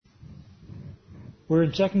We're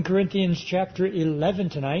in 2 Corinthians chapter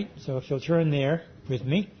 11 tonight, so if you'll turn there with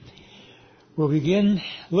me, we'll begin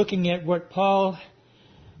looking at what Paul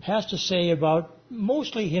has to say about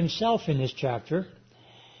mostly himself in this chapter.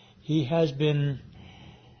 He has been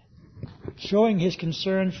showing his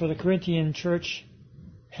concern for the Corinthian church,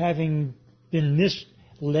 having been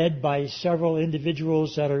misled by several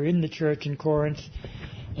individuals that are in the church in Corinth,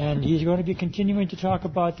 and he's going to be continuing to talk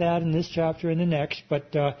about that in this chapter and the next,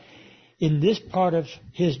 but in this part of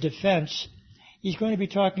his defense, he's going to be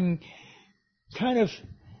talking kind of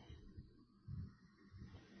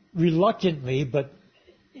reluctantly, but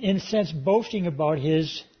in a sense boasting about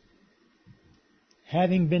his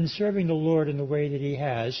having been serving the Lord in the way that he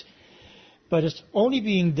has, but it's only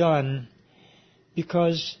being done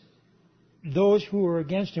because those who were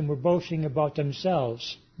against him were boasting about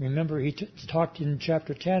themselves. Remember, he talked in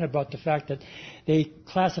chapter 10 about the fact that they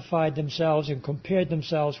classified themselves and compared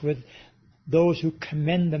themselves with those who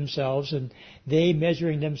commend themselves, and they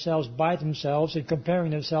measuring themselves by themselves and comparing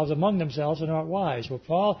themselves among themselves are not wise. Well,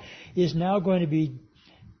 Paul is now going to be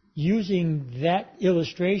using that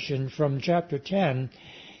illustration from chapter 10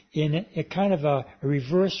 in a kind of a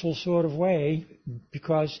reversal sort of way,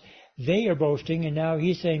 because they are boasting, and now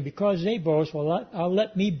he's saying, because they boast, well, I'll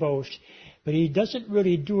let me boast. But he doesn't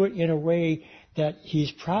really do it in a way that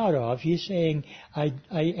he's proud of. He's saying,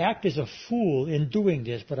 I act as a fool in doing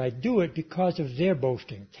this, but I do it because of their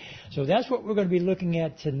boasting. So that's what we're going to be looking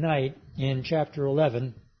at tonight in chapter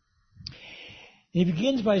 11. He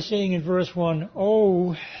begins by saying in verse 1,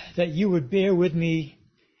 "Oh, that you would bear with me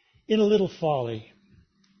in a little folly.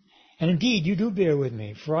 And indeed, you do bear with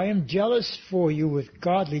me, for I am jealous for you with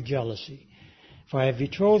godly jealousy. For I have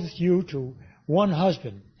betrothed you to one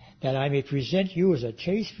husband, that I may present you as a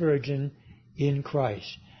chaste virgin in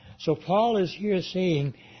Christ." So Paul is here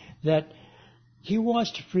saying that he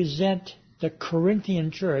wants to present the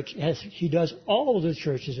Corinthian church, as he does all of the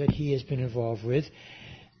churches that he has been involved with,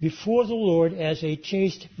 before the Lord as a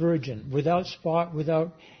chaste virgin, without spot,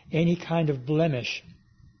 without any kind of blemish.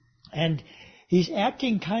 And he's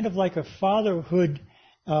acting kind of like a fatherhood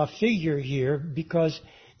figure here, because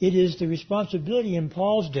it is the responsibility in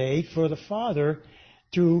Paul's day for the father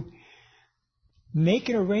to make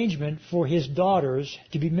an arrangement for his daughters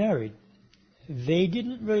to be married. They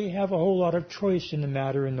didn't really have a whole lot of choice in the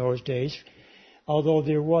matter in those days, although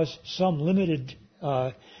there was some limited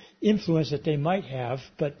influence that they might have.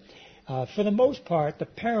 But for the most part, the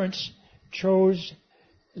parents chose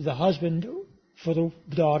the husband for the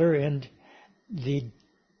daughter and the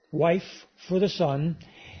wife for the son,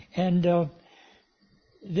 and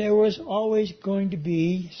there was always going to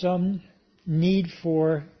be some need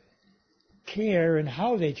for care in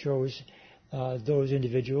how they chose those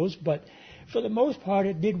individuals, but for the most part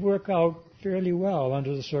it did work out fairly well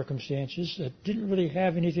under the circumstances. It didn't really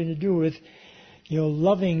have anything to do with,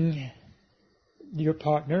 loving your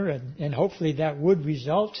partner, and hopefully that would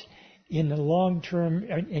result in the long-term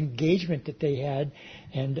engagement that they had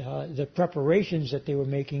and the preparations that they were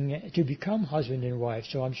making to become husband and wife.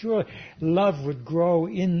 So I'm sure love would grow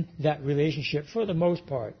in that relationship for the most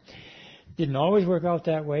part. Didn't always work out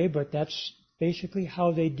that way, but that's basically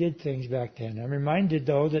how they did things back then. I'm reminded,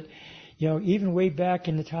 though, that, even way back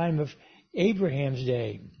in the time of Abraham's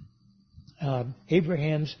day,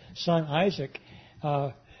 Abraham's son Isaac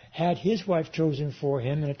had his wife chosen for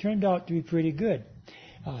him, and it turned out to be pretty good.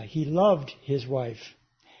 He loved his wife.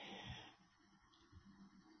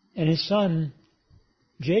 And his son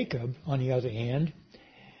Jacob, on the other hand,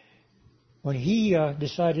 when he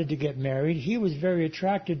decided to get married, he was very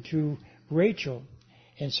attracted to Rachel.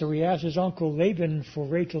 And so he asked his uncle Laban for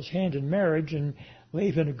Rachel's hand in marriage, and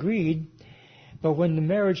Laban agreed. But when the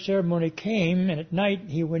marriage ceremony came, and at night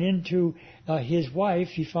he went into his wife,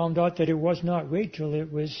 he found out that it was not Rachel, it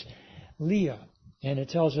was Leah. And it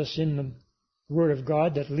tells us in the Word of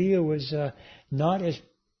God that Leah was not as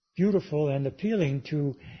beautiful and appealing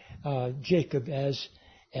to Jacob as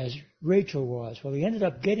Rachel was. Well, he ended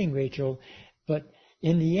up getting Rachel, but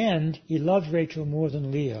in the end, he loved Rachel more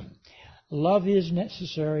than Leah. Love is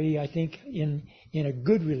necessary, I think, in a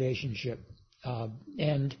good relationship.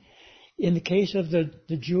 And in the case of the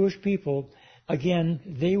Jewish people, again,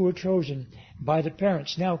 they were chosen by the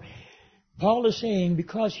parents. Now, Paul is saying,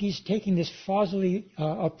 because he's taking this fatherly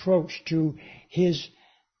approach to his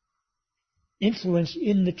influence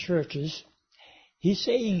in the churches, he's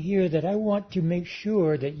saying here that I want to make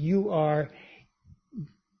sure that you are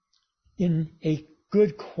in a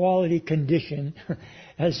good quality condition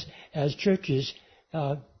as churches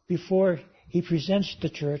before he presents the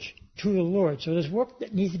church to the Lord. So there's work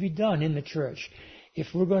that needs to be done in the church. if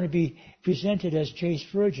we're going to be presented as chaste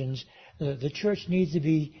virgins, the church needs to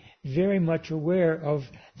be very much aware of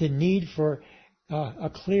the need for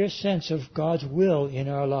a clear sense of God's will in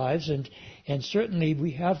our lives, and certainly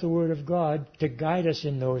we have the Word of God to guide us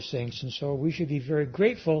in those things. And so we should be very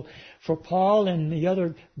grateful for Paul and the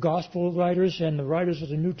other gospel writers and the writers of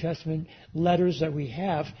the New Testament letters that we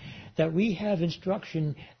have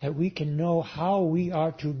instruction that we can know how we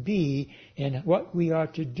are to be and what we are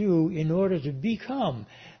to do in order to become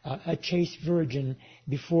a chaste virgin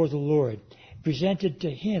before the Lord, presented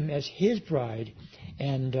to Him as His bride.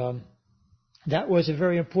 And that was a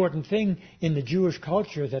very important thing in the Jewish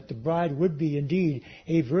culture, that the bride would be indeed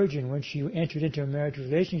a virgin when she entered into a marriage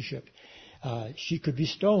relationship. She could be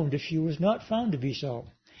stoned if she was not found to be so.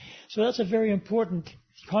 So that's a very important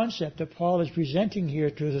concept that Paul is presenting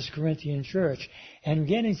here to this Corinthian church. And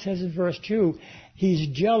again, he says in verse 2,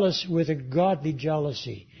 he's jealous with a godly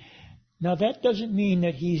jealousy. Now that doesn't mean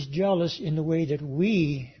that he's jealous in the way that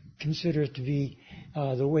we consider it to be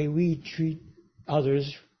the way we treat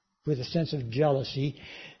others, with a sense of jealousy.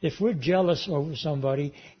 If we're jealous over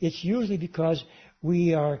somebody, it's usually because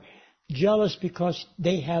we are jealous because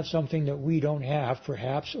they have something that we don't have,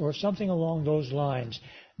 perhaps, or something along those lines.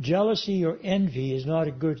 Jealousy or envy is not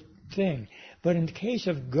a good thing. But in the case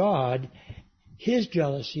of God, His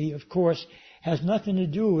jealousy, of course, has nothing to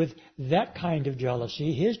do with that kind of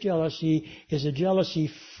jealousy. His jealousy is a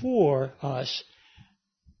jealousy for us,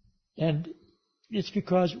 and it's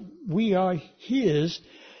because we are His,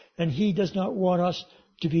 and He does not want us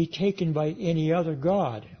to be taken by any other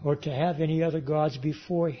god or to have any other gods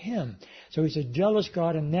before Him. So He's a jealous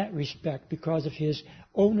God in that respect because of His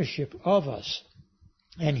ownership of us.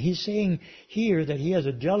 And he's saying here that he has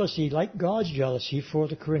a jealousy like God's jealousy for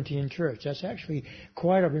the Corinthian church. That's actually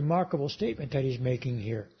quite a remarkable statement that he's making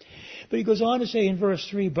here. But he goes on to say in verse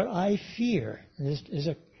 3, but I fear, and this is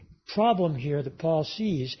a problem here that Paul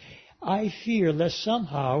sees, I fear lest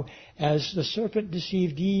somehow, as the serpent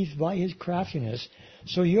deceived Eve by his craftiness,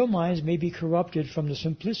 so your minds may be corrupted from the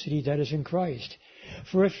simplicity that is in Christ.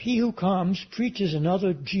 For if he who comes preaches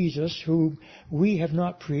another Jesus whom we have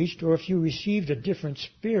not preached, or if you received a different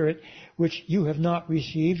spirit which you have not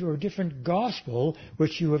received, or a different gospel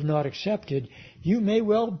which you have not accepted, you may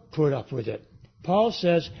well put up with it. Paul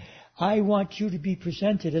says, I want you to be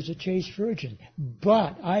presented as a chaste virgin,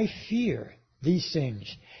 but I fear these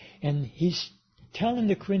things. And he's telling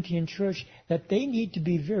the Corinthian church that they need to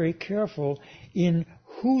be very careful in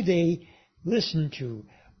who they listen to.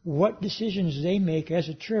 What decisions they make as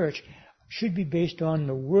a church should be based on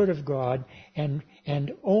the Word of God and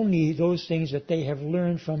only those things that they have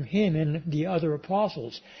learned from Him and the other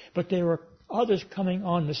apostles. But there are others coming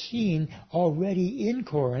on the scene already in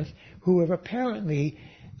Corinth who have apparently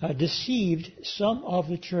deceived some of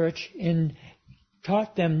the church and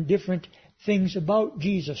taught them different things about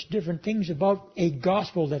Jesus, different things about a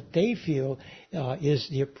gospel that they feel is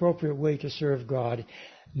the appropriate way to serve God.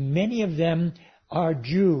 Many of them are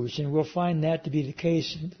Jews, and we'll find that to be the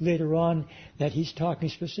case later on, that he's talking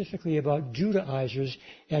specifically about Judaizers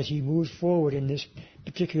as he moves forward in this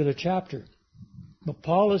particular chapter. But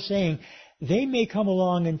Paul is saying, they may come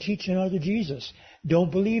along and teach another Jesus.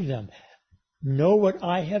 Don't believe them. Know what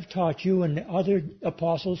I have taught you and the other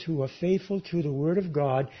apostles who are faithful to the Word of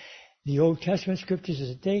God, the Old Testament scriptures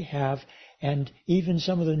that they have, and even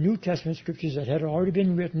some of the New Testament scriptures that had already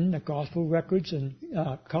been written, the gospel records in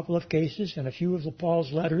a couple of cases, and a few of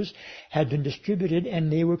Paul's letters had been distributed,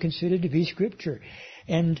 and they were considered to be scripture.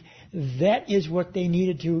 And that is what they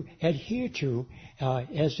needed to adhere to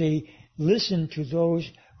as they listen to those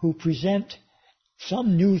who present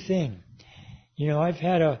some new thing. You know, I've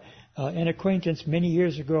had an acquaintance many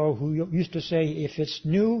years ago who used to say, if it's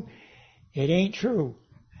new, it ain't true.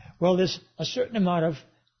 Well, there's a certain amount of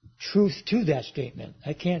truth to that statement.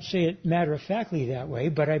 I can't say it matter-of-factly that way,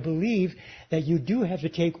 but I believe that you do have to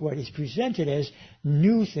take what is presented as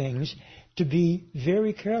new things to be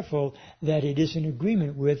very careful that it is in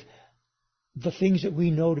agreement with the things that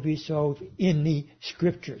we know to be so in the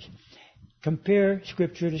Scriptures. Compare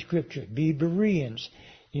Scripture to Scripture. Be Bereans.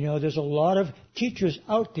 You know, there's a lot of teachers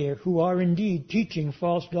out there who are indeed teaching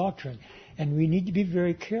false doctrine, and we need to be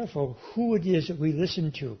very careful who it is that we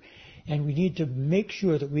listen to. And we need to make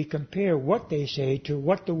sure that we compare what they say to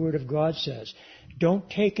what the Word of God says. Don't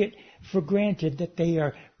take it for granted that they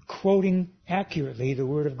are quoting accurately the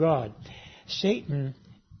Word of God. Satan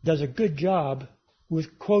does a good job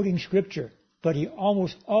with quoting Scripture, but he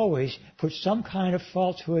almost always puts some kind of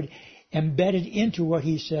falsehood embedded into what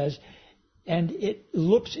he says, and it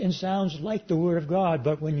looks and sounds like the Word of God,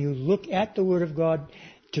 but when you look at the Word of God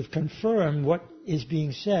to confirm what is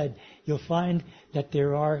being said, you'll find that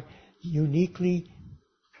there are uniquely,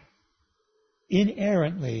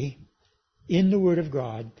 inerrantly, in the Word of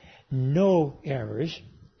God, no errors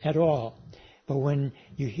at all. But when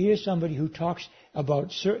you hear somebody who talks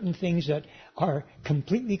about certain things that are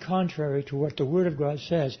completely contrary to what the Word of God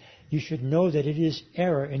says, you should know that it is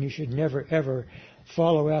error, and you should never, ever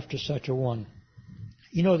follow after such a one.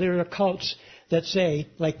 You know, there are cults that say,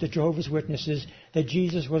 like the Jehovah's Witnesses, that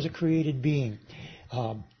Jesus was a created being.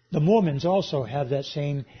 The Mormons also have that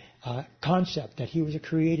same concept, that he was a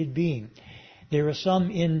created being. There are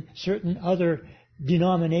some in certain other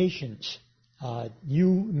denominations.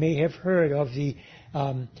 You may have heard of the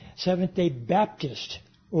Seventh-day Baptist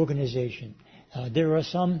organization. There are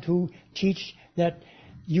some who teach that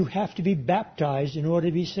you have to be baptized in order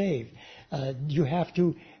to be saved. You have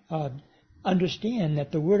to understand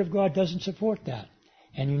that the Word of God doesn't support that.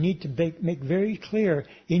 And you need to make very clear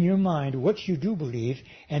in your mind what you do believe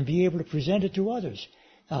and be able to present it to others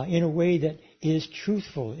in a way that is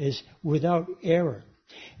truthful, is without error.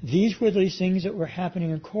 These were these things that were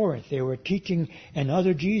happening in Corinth. They were teaching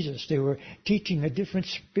another Jesus. They were teaching a different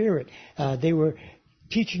spirit. They were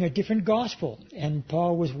teaching a different gospel. And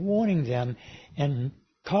Paul was warning them and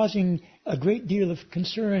causing a great deal of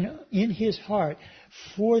concern in his heart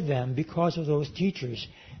for them because of those teachers.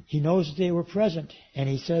 He knows they were present. And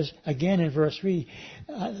he says again in verse 3,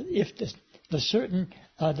 if the serpent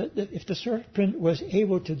was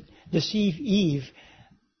able to deceive Eve,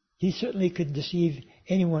 he certainly could deceive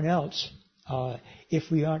anyone else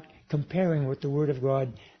if we aren't comparing what the Word of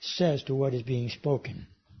God says to what is being spoken.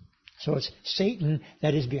 So it's Satan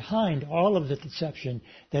that is behind all of the deception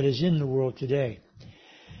that is in the world today.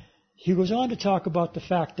 He goes on to talk about the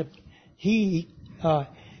fact that he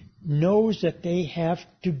knows that they have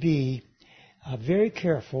to be very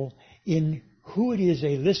careful in who it is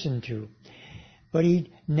they listen to. But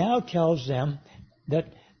he now tells them that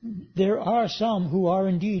there are some who are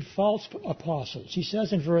indeed false apostles. He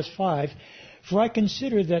says in verse 5, "For I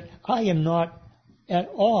consider that I am not at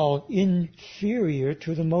all inferior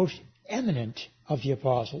to the most eminent of the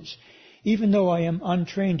apostles. Even though I am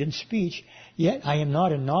untrained in speech, yet I am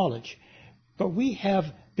not in knowledge. But we have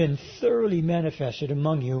been thoroughly manifested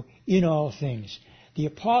among you in all things." The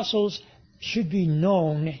apostles should be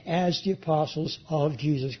known as the apostles of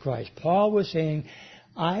Jesus Christ. Paul was saying,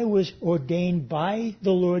 I was ordained by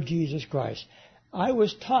the Lord Jesus Christ. I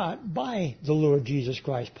was taught by the Lord Jesus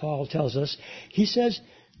Christ, Paul tells us. He says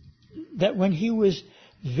that when he was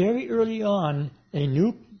very early on a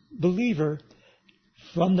new believer,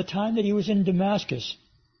 from the time that he was in Damascus,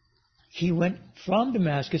 he went from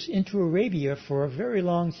Damascus into Arabia for a very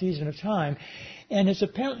long season of time, and it's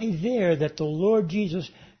apparently there that the Lord Jesus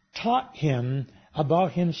taught him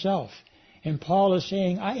about himself. And Paul is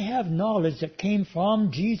saying, I have knowledge that came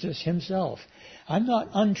from Jesus himself. I'm not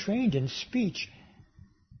untrained in speech.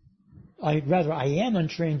 I am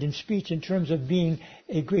untrained in speech in terms of being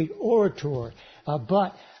a great orator.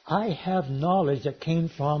 But I have knowledge that came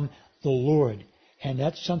from the Lord. And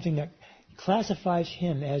that's something that classifies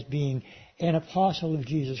him as being an apostle of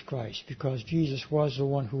Jesus Christ, because Jesus was the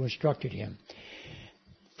one who instructed him.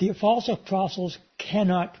 The false apostles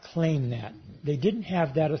cannot claim that. They didn't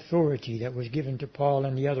have that authority that was given to Paul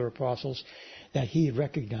and the other apostles that he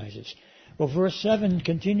recognizes. Well, verse 7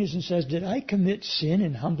 continues and says, "Did I commit sin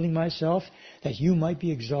in humbling myself that you might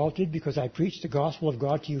be exalted because I preached the gospel of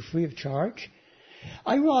God to you free of charge?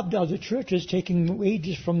 I robbed other churches, taking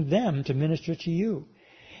wages from them to minister to you.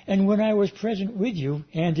 And when I was present with you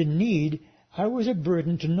and in need, I was a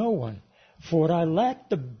burden to no one. For what I lacked,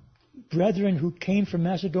 the brethren who came from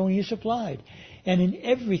Macedonia supplied. And in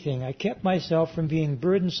everything I kept myself from being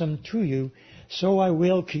burdensome to you, so I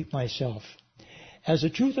will keep myself. As the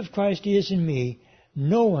truth of Christ is in me,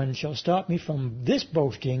 no one shall stop me from this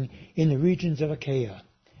boasting in the regions of Achaia."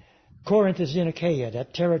 Corinth is in Achaia,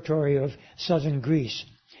 that territory of southern Greece.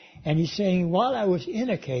 And he's saying, while I was in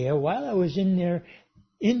Achaia, while I was in there,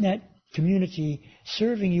 in that community,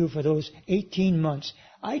 serving you for those 18 months,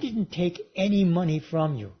 I didn't take any money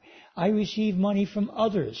from you. I received money from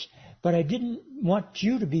others, but I didn't want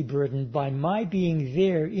you to be burdened by my being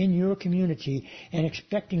there in your community and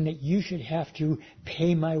expecting that you should have to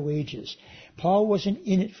pay my wages. Paul wasn't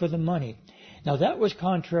in it for the money. Now that was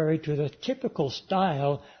contrary to the typical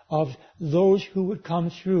style of those who would come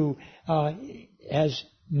through as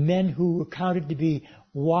men who were counted to be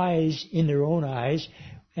wise in their own eyes,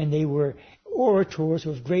 and they were orators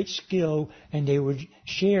with great skill, and they would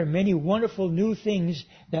share many wonderful new things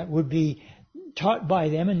that would be taught by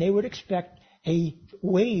them, and they would expect a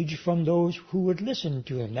wage from those who would listen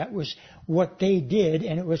to him. That was what they did,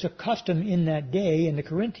 and it was a custom in that day, and the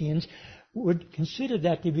Corinthians would consider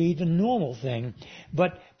that to be the normal thing.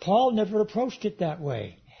 But Paul never approached it that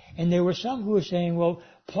way. And there were some who were saying, well,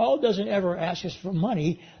 Paul doesn't ever ask us for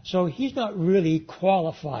money, so he's not really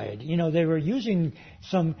qualified. They were using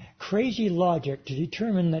some crazy logic to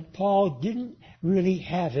determine that Paul didn't really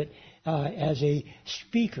have it as a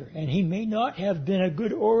speaker. And he may not have been a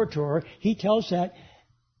good orator. He tells that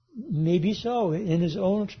maybe so in his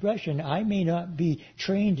own expression. I may not be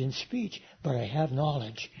trained in speech, but I have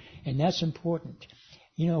knowledge. And that's important.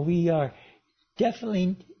 We are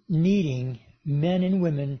definitely needing men and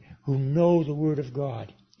women who know the Word of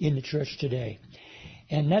God in the church today.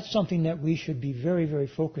 And that's something that we should be very, very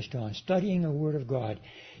focused on, studying the Word of God.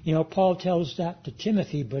 Paul tells that to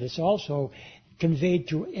Timothy, but it's also conveyed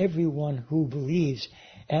to everyone who believes.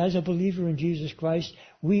 As a believer in Jesus Christ,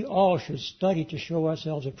 we all should study to show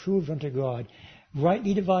ourselves approved unto God,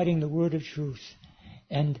 rightly dividing the word of truth.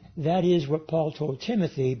 And that is what Paul told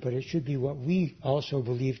Timothy, but it should be what we also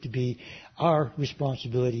believe to be our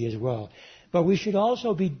responsibility as well. But we should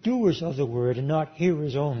also be doers of the word and not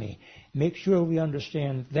hearers only. Make sure we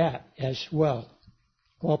understand that as well.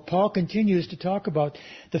 Well, Paul continues to talk about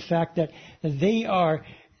the fact that they are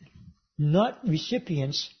not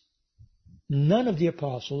recipients, none of the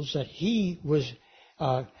apostles that he was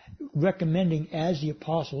recommending as the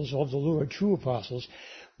apostles of the Lord, true apostles.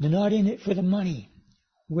 They're not in it for the money.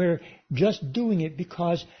 We're just doing it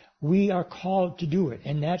because we are called to do it.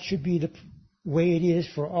 And that should be the way it is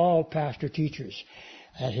for all pastor teachers.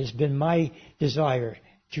 That has been my desire,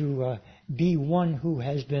 to be one who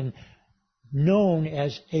has been known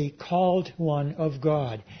as a called one of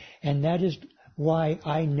God. And that is why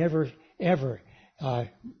I never, ever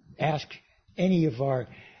ask any of our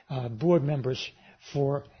board members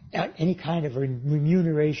for any kind of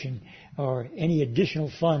remuneration or any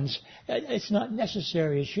additional funds. It's not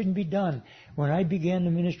necessary. It shouldn't be done. When I began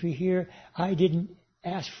the ministry here, I didn't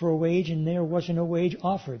ask for a wage, and there wasn't a wage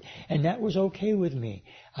offered. And that was okay with me.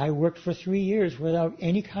 I worked for 3 years without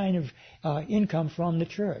any kind of income from the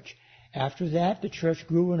church. After that, the church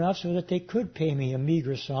grew enough so that they could pay me a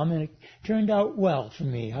meager sum, and it turned out well for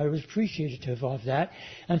me. I was appreciative of that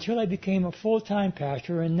until I became a full-time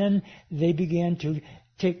pastor, and then they began to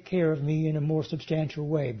take care of me in a more substantial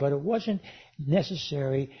way. But it wasn't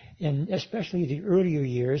necessary, and especially the earlier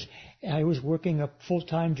years. I was working a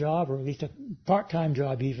full-time job, or at least a part-time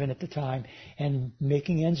job even at the time, and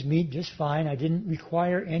making ends meet just fine. I didn't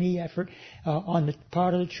require any effort on the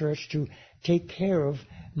part of the church to take care of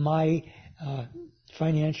my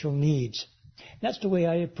financial needs. That's the way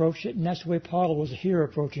I approached it, and that's the way Paul was here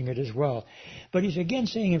approaching it as well. But he's again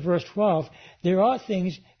saying in verse 12, there are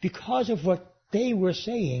things, because of what they were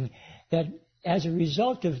saying, that as a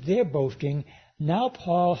result of their boasting, now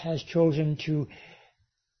Paul has chosen to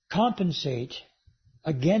compensate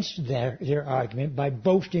against their argument by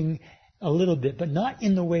boasting a little bit, but not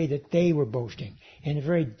in the way that they were boasting, in a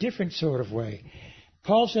very different sort of way.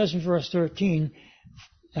 Paul says in verse 13,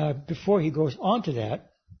 before he goes on to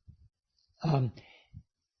that,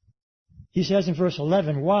 he says in verse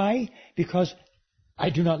 11, why? Because I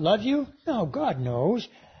do not love you? No, God knows.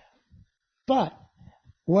 But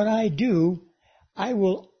what I do, I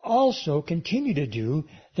will also continue to do,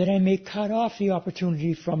 that I may cut off the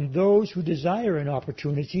opportunity from those who desire an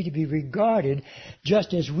opportunity to be regarded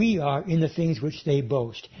just as we are in the things which they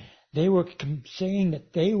boast. They were saying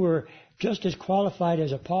that they were just as qualified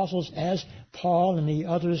as apostles as Paul and the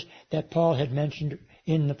others that Paul had mentioned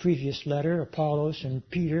in the previous letter, Apollos and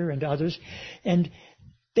Peter and others. And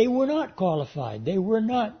they were not qualified. They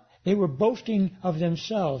were boasting of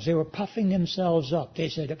themselves. They were puffing themselves up. They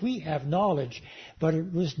said, we have knowledge, but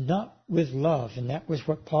it was not with love. And that was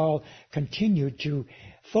what Paul continued to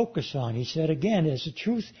focus on. He said, again, it's the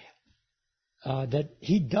truth that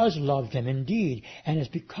he does love them indeed. And it's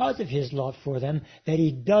because of his love for them that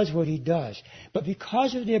he does what he does. But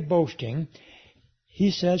because of their boasting,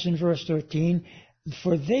 he says in verse 13,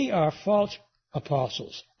 for they are false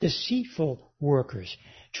apostles, deceitful workers,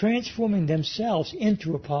 transforming themselves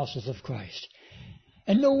into apostles of Christ.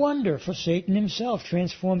 And no wonder, for Satan himself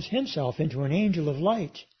transforms himself into an angel of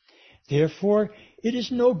light. Therefore, it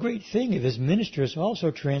is no great thing if his ministers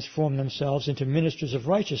also transform themselves into ministers of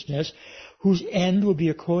righteousness, whose end will be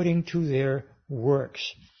according to their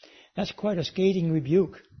works. That's quite a scathing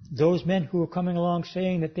rebuke. Those men who are coming along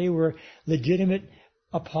saying that they were legitimate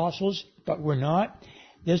apostles, but were not,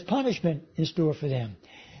 there's punishment in store for them.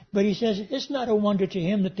 But he says it's not a wonder to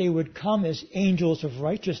him that they would come as angels of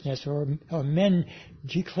righteousness or men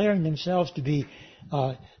declaring themselves to be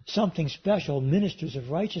something special, ministers of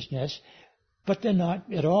righteousness, but they're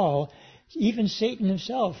not at all. Even Satan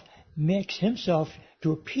himself makes himself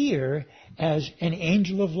to appear as an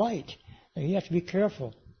angel of light. Now, you have to be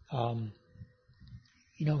careful.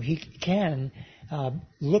 He can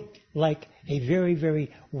look like a very,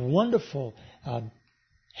 very wonderful,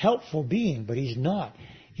 helpful being, but he's not.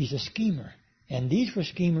 He's a schemer. And these were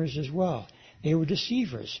schemers as well. They were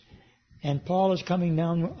deceivers. And Paul is coming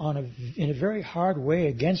down in a very hard way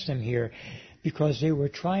against them here, because they were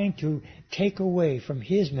trying to take away from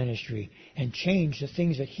his ministry and change the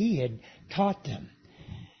things that he had taught them.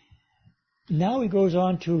 Now he goes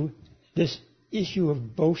on to this issue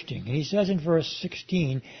of boasting. And he says in verse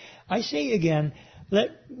 16, I say again,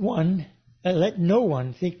 let no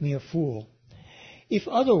one think me a fool. If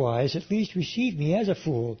otherwise, at least receive me as a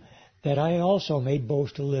fool, that I also may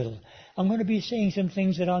boast a little. I'm going to be saying some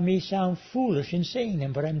things that I may sound foolish in saying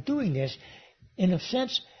them, but I'm doing this in a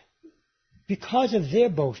sense because of their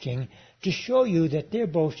boasting, to show you that their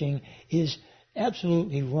boasting is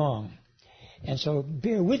absolutely wrong. And so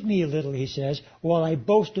bear with me a little, he says, while I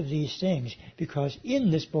boast of these things, because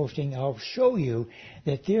in this boasting I'll show you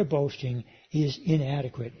that their boasting is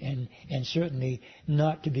inadequate and certainly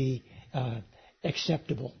not to be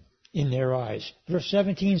acceptable in their eyes. Verse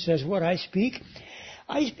 17 says, what I speak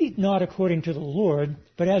not according to the Lord,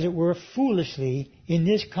 but as it were foolishly in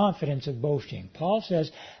this confidence of boasting. Paul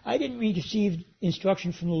says, I didn't receive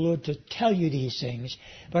instruction from the Lord to tell you these things,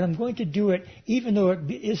 but I'm going to do it even though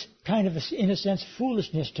it is kind of, in a sense,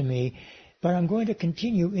 foolishness to me, but I'm going to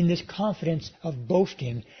continue in this confidence of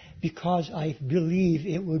boasting because I believe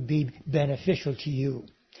it would be beneficial to you.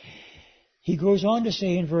 He goes on to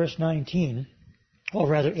say in verse 19, or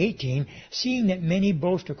rather 18, seeing that many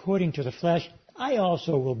boast according to the flesh, I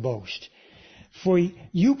also will boast. For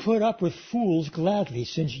you put up with fools gladly,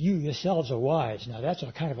 since you yourselves are wise. Now that's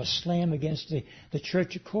a kind of a slam against the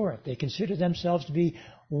church of Corinth. They consider themselves to be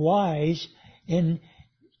wise in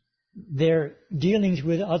their dealings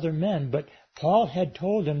with other men. But Paul had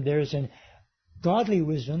told them there's a godly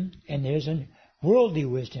wisdom and there's a worldly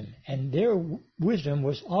wisdom. And their wisdom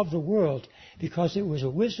was of the world, because it was a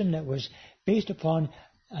wisdom that was based upon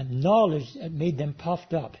a knowledge that made them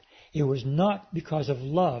puffed up. It was not because of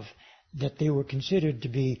love that they were considered to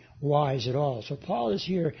be wise at all. So Paul is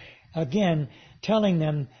here again telling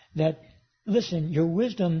them that, listen, your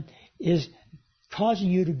wisdom is causing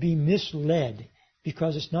you to be misled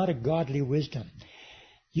because it's not a godly wisdom.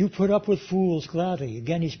 You put up with fools gladly.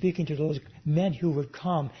 Again, he's speaking to those men who would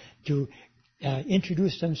come to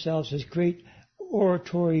introduce themselves as great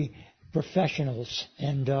oratory professionals,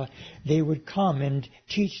 and they would come and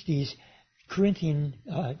teach these Corinthian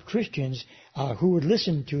Christians who would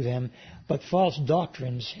listen to them, but false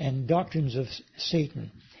doctrines and doctrines of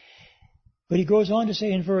Satan. But he goes on to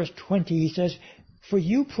say in verse 20, he says, for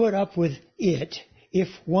you put up with it if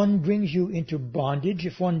one brings you into bondage,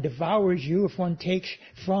 if one devours you, if one takes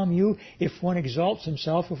from you, if one exalts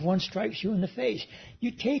himself, if one strikes you in the face.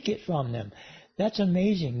 You take it from them. That's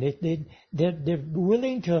amazing. They're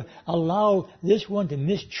willing to allow this one to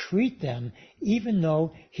mistreat them, even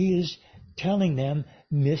though he is telling them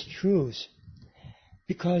mistruths,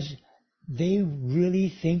 because they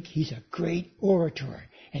really think he's a great orator,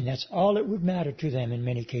 and that's all that would matter to them in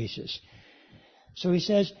many cases. So he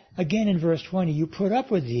says, again in verse 20, you put up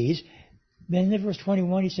with these. Then in verse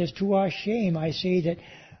 21 he says, to our shame I say that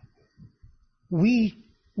we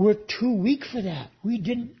were too weak for that. We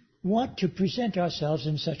didn't want to present ourselves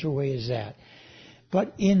in such a way as that.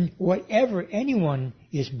 But in whatever anyone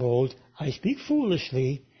is bold, I speak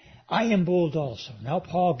foolishly, I am bold also. Now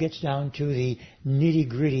Paul gets down to the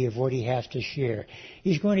nitty-gritty of what he has to share.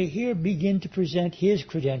 He's going to here begin to present his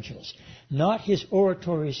credentials, not his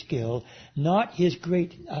oratory skill, not his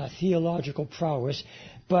great theological prowess,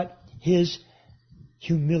 but his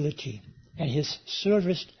humility and his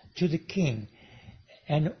service to the king.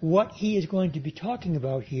 And what he is going to be talking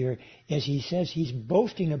about here, as he says he's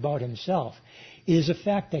boasting about himself, is the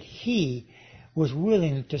fact that he was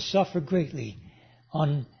willing to suffer greatly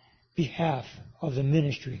on behalf of the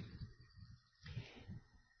ministry.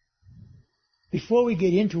 Before we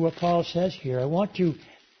get into what Paul says here, I want to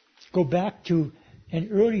go back to an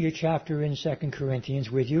earlier chapter in 2 Corinthians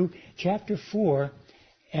with you, chapter 4,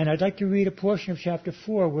 and I'd like to read a portion of chapter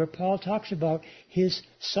 4 where Paul talks about his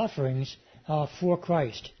sufferings for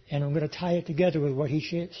Christ. And I'm going to tie it together with what he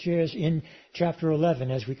shares in chapter 11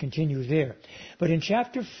 as we continue there. But in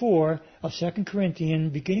chapter 4 of 2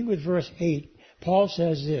 Corinthians, beginning with verse 8, Paul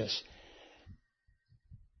says this,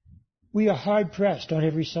 We are hard-pressed on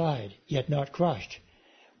every side, yet not crushed.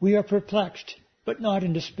 We are perplexed, but not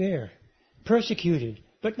in despair. Persecuted,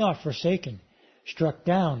 but not forsaken. Struck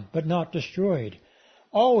down, but not destroyed.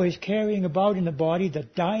 Always carrying about in the body the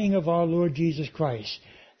dying of our Lord Jesus Christ,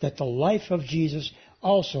 that the life of Jesus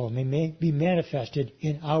also may be manifested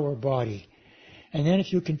in our body. And then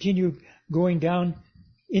if you continue going down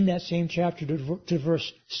in that same chapter to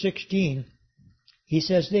verse 16, he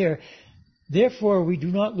says there, therefore we do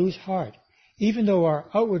not lose heart. Even though our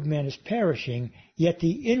outward man is perishing, yet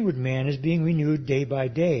the inward man is being renewed day by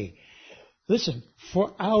day. Listen,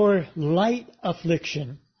 for our light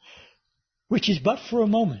affliction, which is but for a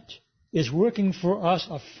moment, is working for us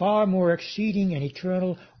a far more exceeding and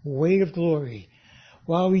eternal weight of glory,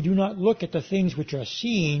 while we do not look at the things which are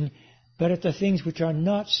seen, but at the things which are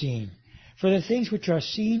not seen. For the things which are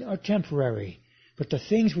seen are temporary, but the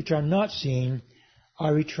things which are not seen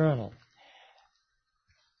are eternal.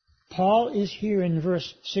 Paul is here in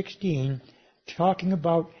verse 16 talking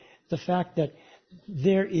about the fact that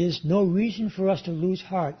there is no reason for us to lose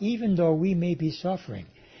heart, even though we may be suffering.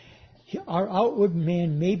 Our outward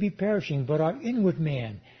man may be perishing, but our inward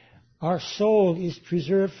man, our soul is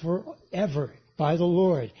preserved forever by the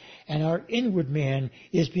Lord, and our inward man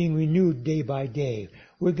is being renewed day by day.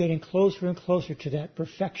 We're getting closer and closer to that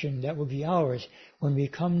perfection that will be ours when we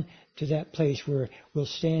come to that place where we'll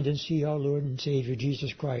stand and see our Lord and Savior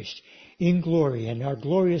Jesus Christ in glory, and our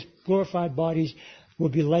glorified bodies will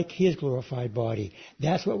be like His glorified body.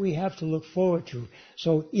 That's what we have to look forward to.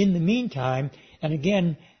 So in the meantime, and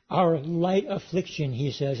again, our light affliction,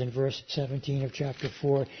 he says in verse 17 of chapter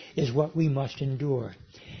 4, is what we must endure.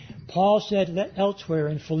 Paul said elsewhere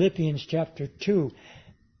in Philippians chapter 3,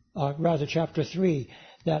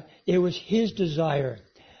 that it was his desire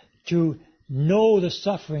to know the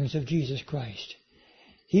sufferings of Jesus Christ.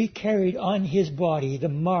 He carried on his body the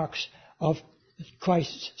marks of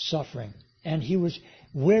Christ's suffering, and he was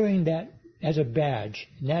wearing that as a badge.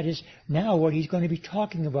 And that is now what he's going to be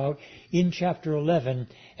talking about in chapter 11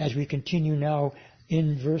 as we continue now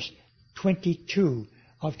in verse 22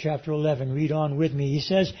 of chapter 11. Read on with me. He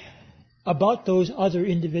says, about those other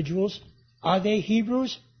individuals, are they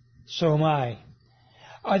Hebrews? So am I.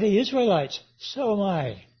 Are they Israelites? So am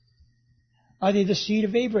I. Are they the seed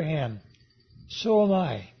of Abraham? So am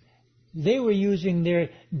I. They were using their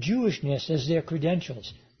Jewishness as their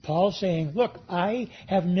credentials. Paul saying, look, I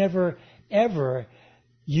have never ever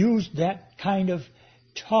used that kind of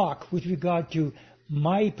talk with regard to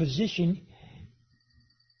my position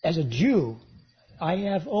as a Jew. I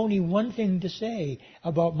have only one thing to say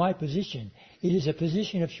about my position. It is a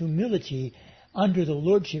position of humility under the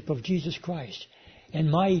lordship of Jesus Christ. And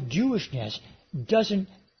my Jewishness doesn't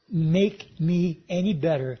make me any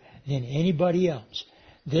better than anybody else.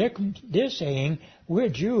 They're saying, we're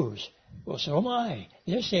Jews. Well, so am I.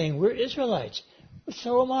 They're saying, we're Israelites. Well,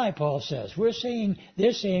 so am I, Paul says. They're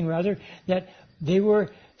saying that they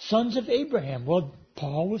were sons of Abraham. Well,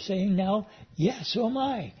 Paul was saying now, yeah, so am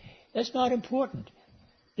I. That's not important.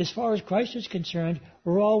 As far as Christ is concerned,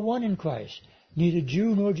 we're all one in Christ. Neither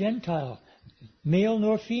Jew nor Gentile, male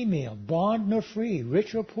nor female, bond nor free,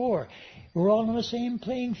 rich or poor. We're all on the same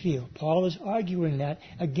playing field. Paul is arguing that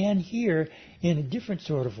again here in a different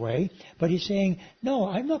sort of way, but he's saying, no,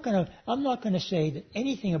 I'm not going to say that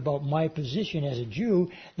anything about my position as a Jew.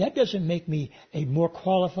 That doesn't make me a more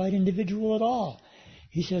qualified individual at all.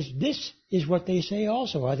 He says, this is what they say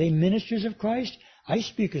also. Are they ministers of Christ? I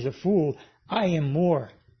speak as a fool. I am more.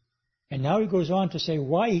 And now he goes on to say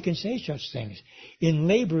why he can say such things. In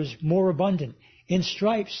labors more abundant, in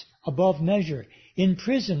stripes above measure, in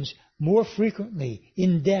prisons more frequently,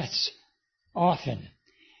 in deaths often.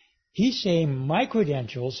 He's saying my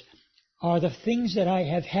credentials are the things that I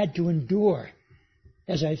have had to endure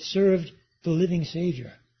as I've served the living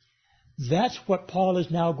Savior. That's what Paul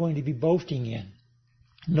is now going to be boasting in.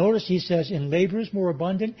 Notice he says, in labors more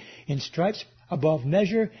abundant, in stripes above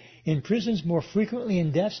measure, in prisons more frequently,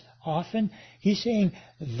 in deaths often. He's saying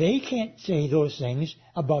they can't say those things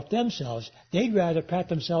about themselves. They'd rather pat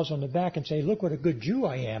themselves on the back and say, look what a good Jew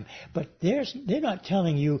I am. But they're not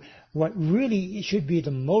telling you what really should be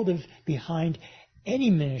the motive behind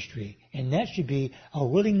any ministry, and that should be a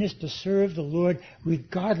willingness to serve the Lord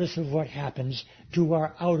regardless of what happens to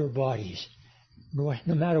our outer bodies. No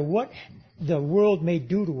matter what the world may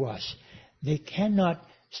do to us, they cannot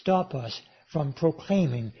stop us from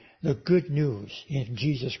proclaiming the good news in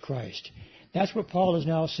Jesus Christ. That's what Paul is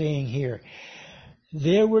now saying here.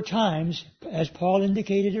 There were times, as Paul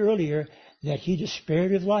indicated earlier, that he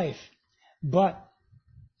despaired of life. But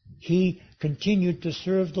he continued to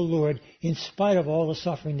serve the Lord in spite of all the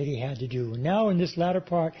suffering that he had to do. Now in this latter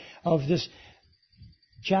part of this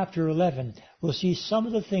chapter 11, we'll see some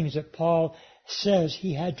of the things that Paul says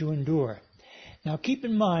he had to endure. Now keep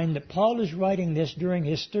in mind that Paul is writing this during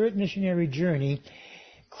his third missionary journey.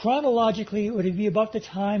 Chronologically, it would be about the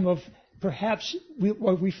time of perhaps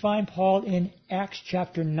we find Paul in Acts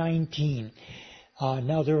chapter 19.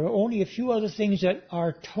 Now there are only a few other things that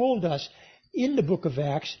are told us in the book of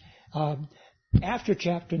Acts after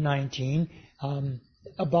chapter 19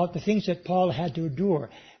 about the things that Paul had to endure.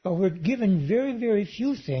 But we're given very, very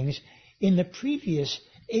few things in the previous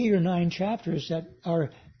 8 or 9 chapters that are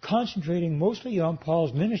concentrating mostly on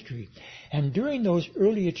Paul's ministry. And during those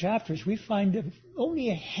earlier chapters, we find only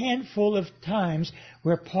a handful of times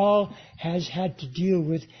where Paul has had to deal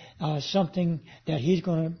with something that he's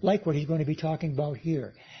going to, like what he's going to be talking about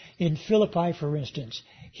here. In Philippi, for instance,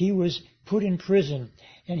 he was put in prison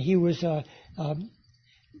and he was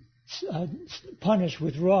punished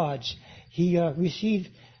with rods. He received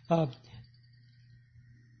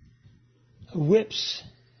whips,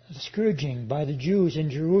 scourging by the Jews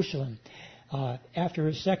in Jerusalem after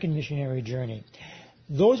his second missionary journey.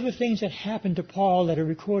 Those were things that happened to Paul that are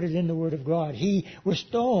recorded in the Word of God. He was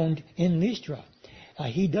stoned in Lystra.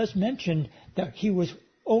 He does mention that he was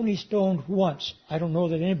only stoned once. I don't know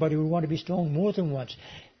that anybody would want to be stoned more than once.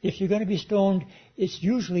 If you're going to be stoned, it's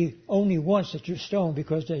usually only once that you're stoned,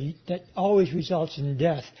 because that always results in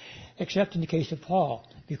death, except in the case of Paul,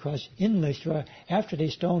 because in Lystra, after they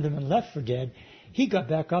stoned him and left for dead, he got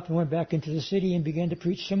back up and went back into the city and began to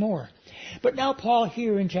preach some more. But now Paul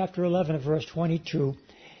here in chapter 11 of verse 22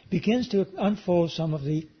 begins to unfold some of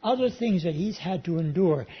the other things that he's had to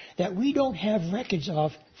endure that we don't have records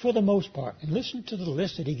of for the most part. And listen to the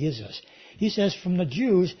list that he gives us. He says, from the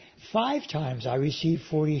Jews, 5 times I received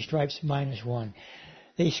 40 stripes minus 1.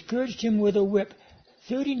 They scourged him with a whip,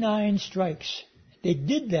 39 stripes. They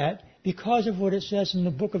did that because of what it says in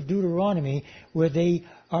the book of Deuteronomy, where they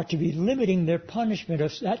are to be limiting their punishment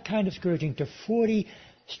of that kind of scourging to 40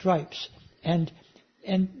 stripes. And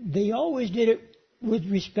they always did it with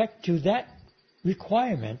respect to that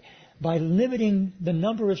requirement by limiting the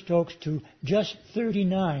number of strokes to just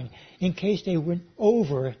 39 in case they went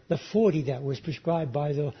over the 40 that was prescribed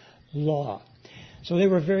by the law. So they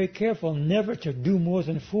were very careful never to do more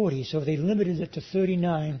than 40, so they limited it to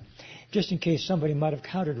 39 just in case somebody might have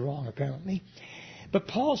counted wrong, apparently. But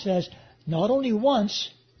Paul says not only once,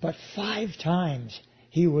 but 5 times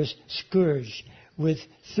he was scourged with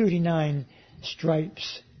 39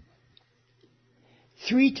 stripes.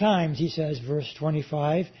 3 times, he says, verse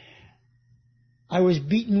 25, I was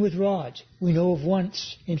beaten with rods. We know of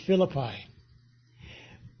once in Philippi.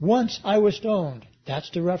 Once I was stoned. That's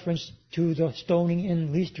the reference to the stoning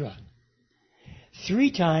in Lystra.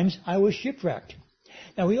 3 times I was shipwrecked.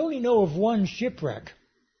 Now we only know of one shipwreck,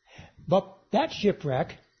 but that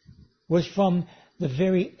shipwreck was from the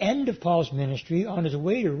very end of Paul's ministry on his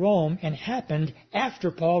way to Rome and happened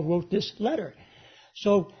after Paul wrote this letter.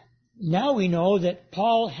 So now we know that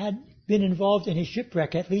Paul had been involved in his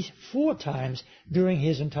shipwreck at least 4 times during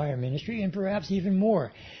his entire ministry, and perhaps even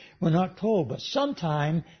more. We're not told, but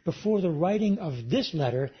sometime before the writing of this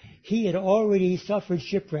letter, he had already suffered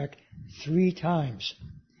shipwreck 3 times.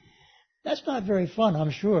 That's not very fun,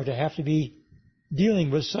 I'm sure, to have to be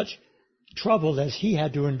dealing with such trouble as he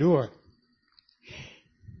had to endure.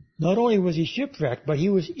 Not only was he shipwrecked, but he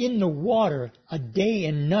was in the water a day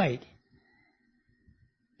and night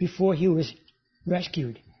before he was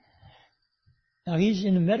rescued. Now he's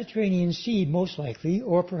in the Mediterranean Sea, most likely,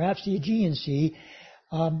 or perhaps the Aegean Sea.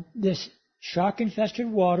 This shark-infested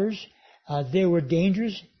waters, there were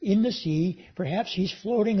dangers in the sea. Perhaps he's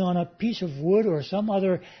floating on a piece of wood or some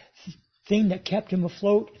other thing that kept him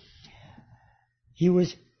afloat. He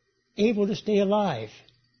was able to stay alive,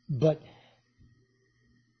 but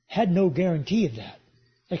had no guarantee of that,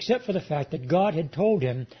 except for the fact that God had told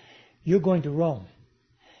him, you're going to Rome.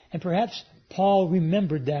 And perhaps Paul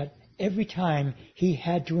remembered that every time he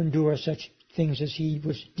had to endure such things as he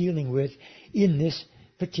was dealing with in this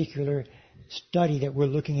particular study that we're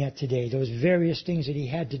looking at today, those various things that he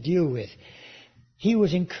had to deal with. He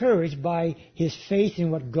was encouraged by his faith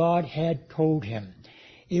in what God had told him.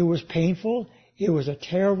 It was painful. It was a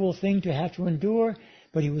terrible thing to have to endure,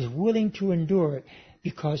 but he was willing to endure it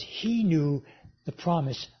because he knew the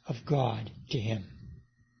promise of God to him.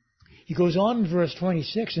 He goes on in verse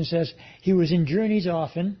 26 and says, he was in journeys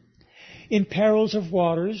often, in perils of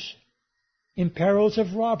waters, in perils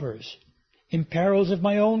of robbers, in perils of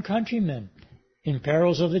my own countrymen, in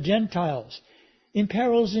perils of the Gentiles, in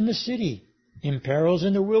perils in the city, in perils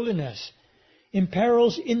in the wilderness, in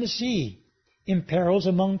perils in the sea, in perils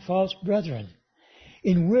among false brethren,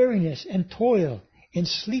 in weariness and toil, in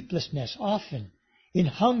sleeplessness often, in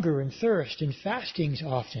hunger and thirst, in fastings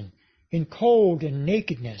often, in cold and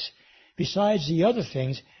nakedness, besides the other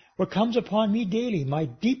things, what comes upon me daily, my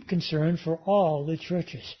deep concern for all the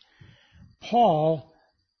churches. Paul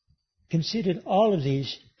considered all of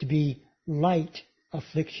these to be light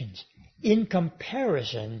afflictions in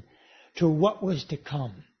comparison to what was to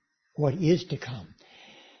come, what is to come.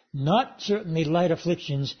 Not certainly light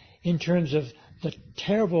afflictions in terms of the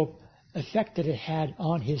terrible effect that it had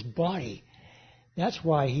on his body. That's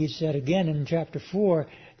why he said again in chapter 4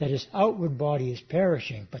 that his outward body is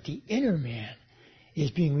perishing, but the inner man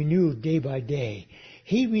is being renewed day by day.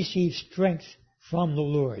 He receives strength from the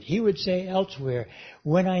Lord. He would say elsewhere,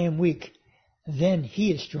 when I am weak, then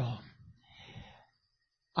he is strong.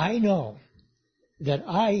 I know that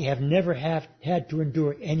I have never had to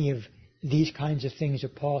endure any of these kinds of things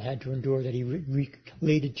that Paul had to endure that he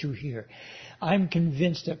related to here. I'm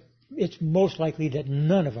convinced that it's most likely that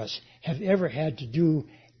none of us have ever had to do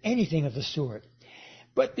anything of the sort.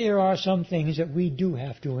 But there are some things that we do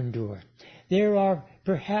have to endure. There are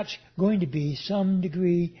perhaps going to be some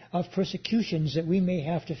degree of persecutions that we may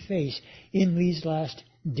have to face in these last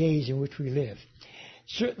days in which we live.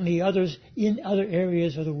 Certainly others in other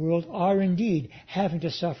areas of the world are indeed having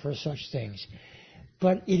to suffer such things.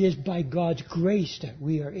 But it is by God's grace that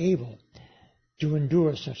we are able to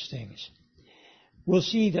endure such things. We'll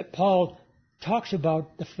see that Paul talks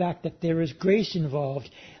about the fact that there is grace involved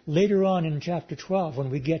later on in chapter 12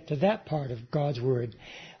 when we get to that part of God's Word.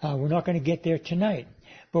 We're not going to get there tonight.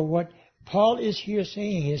 But what Paul is here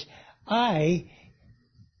saying is, I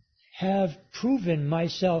have proven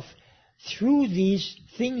myself through these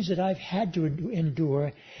things that I've had to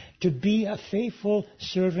endure to be a faithful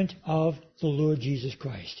servant of the Lord Jesus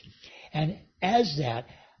Christ. And as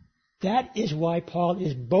that is why Paul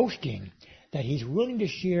is boasting that he's willing to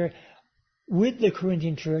share with the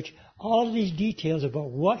Corinthian church all of these details about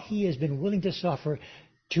what he has been willing to suffer,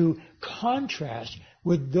 to contrast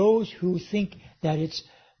with those who think that it's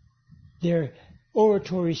their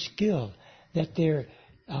oratory skill, that they're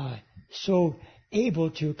so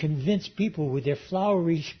able to convince people with their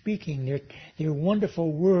flowery speaking, their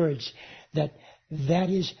wonderful words, that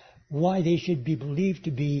is why they should be believed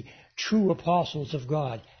to be true apostles of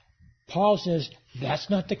God. Paul says, that's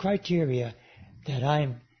not the criteria that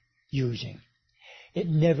I'm using. It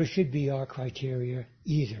never should be our criteria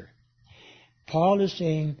either. Paul is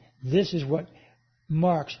saying this is what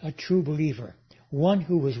marks a true believer, one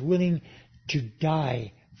who is willing to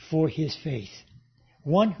die for his faith,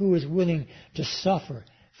 one who is willing to suffer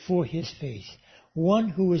for his faith, one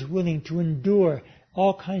who is willing to endure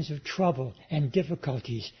all kinds of trouble and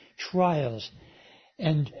difficulties, trials,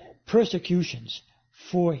 and persecutions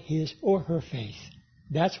for his or her faith.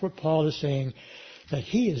 That's what Paul is saying that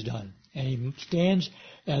he has done, and he stands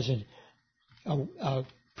as a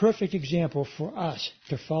perfect example for us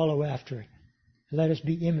to follow after. Let us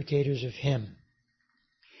be imitators of him.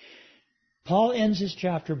 Paul ends this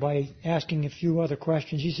chapter by asking a few other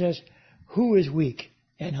questions. He says, who is weak,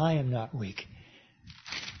 and I am not weak?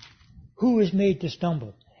 Who is made to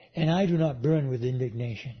stumble, and I do not burn with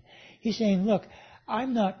indignation? He's saying, look,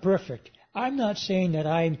 I'm not perfect. I'm not saying that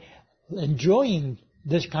I'm enjoying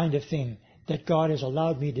this kind of thing that God has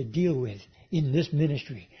allowed me to deal with in this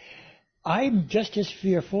ministry. I'm just as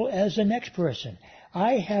fearful as the next person.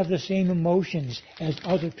 I have the same emotions as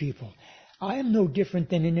other people. I am no different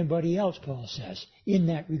than anybody else, Paul says, in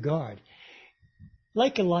that regard.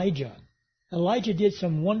 Like Elijah did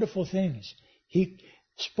some wonderful things. He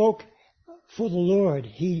spoke for the Lord.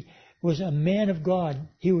 He was a man of God.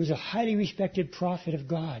 He was a highly respected prophet of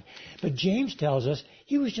God. But James tells us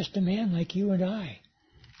he was just a man like you and I.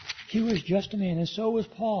 He was just a man, and so was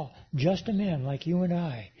Paul, just a man like you and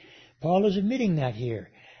I. Paul is admitting that here.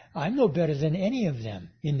 I'm no better than any of them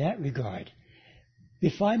in that regard.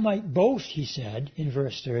 If I might boast, he said in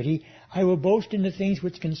verse 30, I will boast in the things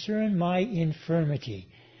which concern my infirmity.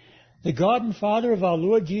 The God and Father of our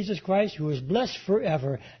Lord Jesus Christ, who is blessed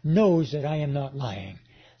forever, knows that I am not lying.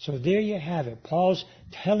 So there you have it. Paul's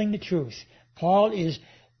telling the truth. Paul is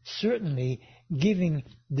certainly giving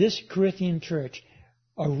this Corinthian church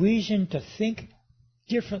a reason to think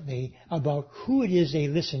differently about who it is they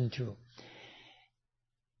listen to.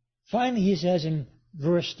 Finally, he says in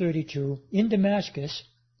verse 32, in Damascus,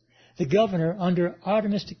 the governor under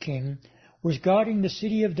Artemis the king was guarding the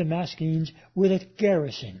city of Damascus with a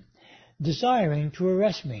garrison, desiring to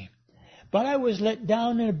arrest me. But I was let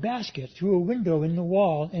down in a basket through a window in the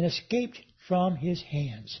wall and escaped from his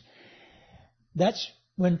hands. That's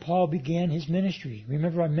when Paul began his ministry.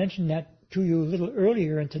 Remember, I mentioned that to you a little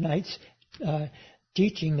earlier in tonight's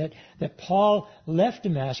teaching, that Paul left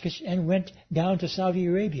Damascus and went down to Saudi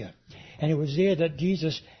Arabia. And it was there that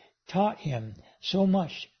Jesus taught him so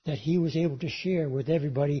much that he was able to share with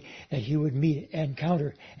everybody that he would meet and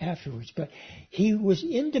encounter afterwards. But he was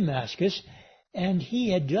in Damascus, and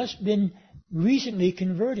he had just been recently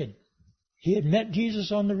converted. He had met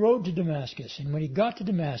Jesus on the road to Damascus, and when he got to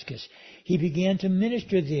Damascus, he began to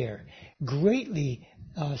minister there, greatly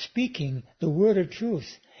speaking the word of truth.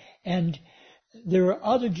 And there were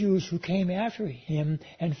other Jews who came after him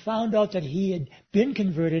and found out that he had been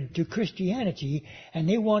converted to Christianity, and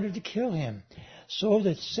they wanted to kill him. So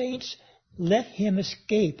the saints let him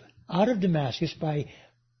escape out of Damascus by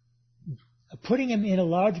putting him in a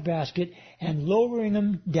large basket and lowering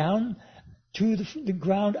him down to the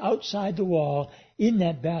ground outside the wall in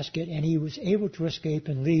that basket, and he was able to escape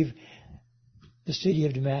and leave the city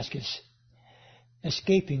of Damascus,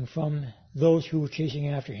 escaping from those who were chasing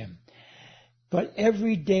after him. But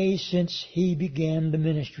every day since he began the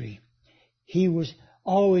ministry, he was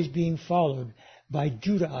always being followed by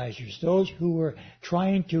Judaizers, those who were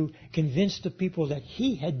trying to convince the people that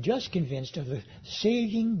he had just convinced of the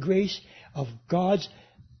saving grace of God's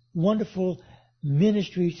wonderful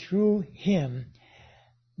ministry through him,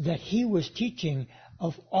 that he was teaching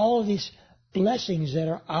of all these blessings that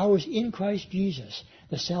are ours in Christ Jesus,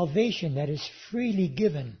 the salvation that is freely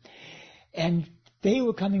given. And they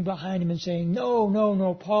were coming behind him and saying,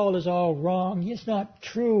 no, Paul is all wrong. It's not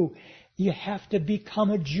true. You have to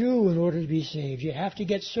become a Jew in order to be saved. You have to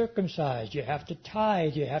get circumcised. You have to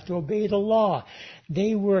tithe. You have to obey the law.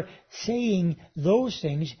 They were saying those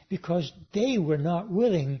things because they were not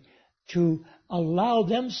willing to allow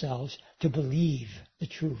themselves to believe the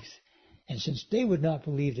truth. And since they would not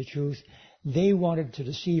believe the truth, they wanted to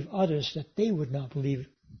deceive others that they would not believe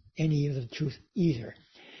any of the truth either.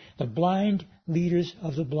 The blind leaders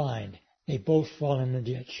of the blind, they both fall in the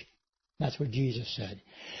ditch. That's what Jesus said.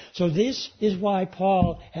 So this is why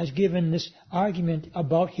Paul has given this argument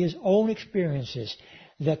about his own experiences,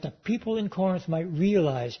 that the people in Corinth might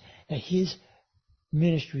realize that his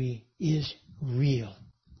ministry is real.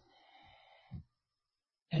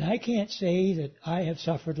 And I can't say that I have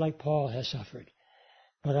suffered like Paul has suffered,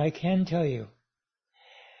 but I can tell you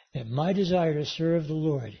that my desire to serve the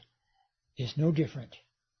Lord is no different.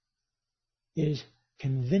 It is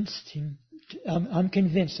convincing. I'm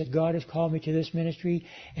convinced that God has called me to this ministry,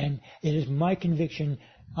 and it is my conviction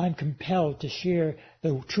I'm compelled to share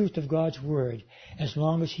the truth of God's Word as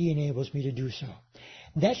long as He enables me to do so.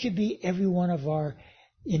 That should be every one of our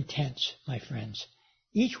intents, my friends.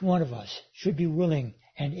 Each one of us should be willing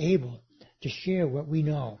and able to share what we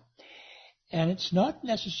know. And it's not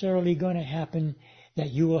necessarily going to happen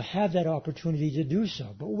that you will have that opportunity to do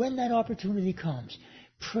so. But when that opportunity comes,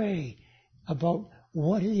 pray about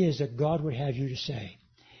what it is that God would have you to say.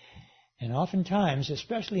 And oftentimes,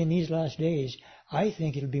 especially in these last days, I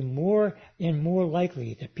think it'll be more and more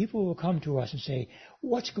likely that people will come to us and say,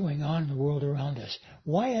 what's going on in the world around us?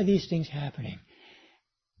 Why are these things happening?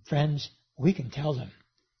 Friends, we can tell them.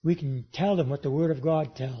 We can tell them what the Word of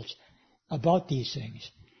God tells about these things.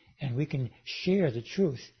 And we can share the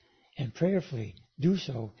truth and prayerfully do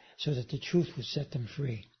so that the truth would set them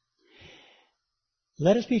free.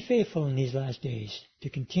 Let us be faithful in these last days to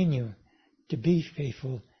continue to be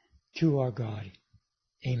faithful to our God.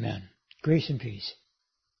 Amen. Grace and peace.